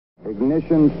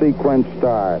Ignition sequence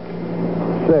start.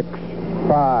 6,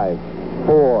 5,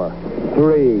 4,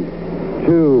 3,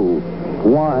 2,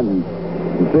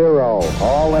 1, 0.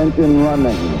 All engine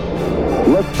running.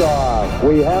 Liftoff.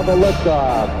 We have a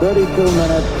liftoff. 32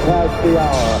 minutes past the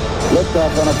hour.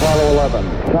 Liftoff on Apollo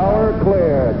 11. Tower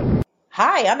cleared.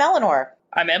 Hi, I'm Eleanor.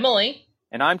 I'm Emily.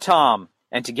 And I'm Tom.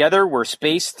 And together we're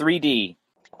Space 3D.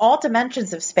 All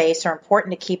dimensions of space are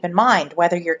important to keep in mind,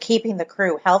 whether you're keeping the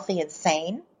crew healthy and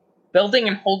sane, building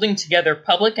and holding together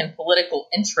public and political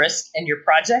interest in your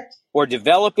project, or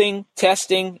developing,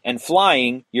 testing, and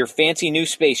flying your fancy new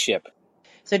spaceship.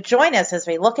 So join us as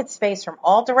we look at space from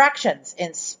all directions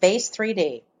in Space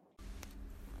 3D.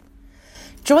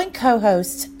 Join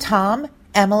co-hosts Tom,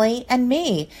 Emily, and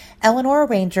me, Eleanor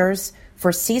Rangers,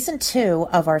 for Season 2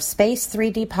 of our Space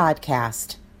 3D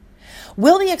podcast.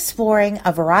 We'll be exploring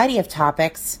a variety of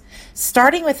topics,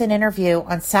 starting with an interview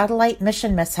on satellite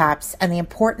mission mishaps and the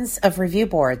importance of review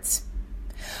boards.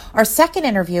 Our second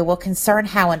interview will concern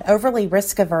how an overly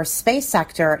risk-averse space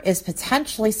sector is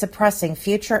potentially suppressing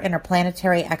future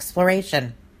interplanetary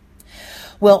exploration.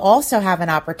 We'll also have an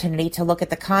opportunity to look at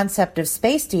the concept of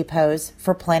space depots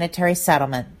for planetary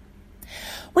settlement.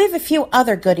 We have a few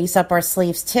other goodies up our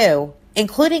sleeves, too,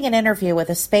 including an interview with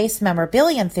a space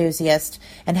memorabilia enthusiast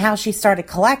and how she started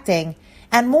collecting,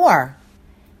 and more.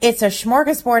 It's a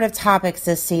smorgasbord of topics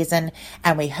this season,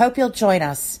 and we hope you'll join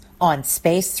us on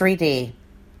Space 3D.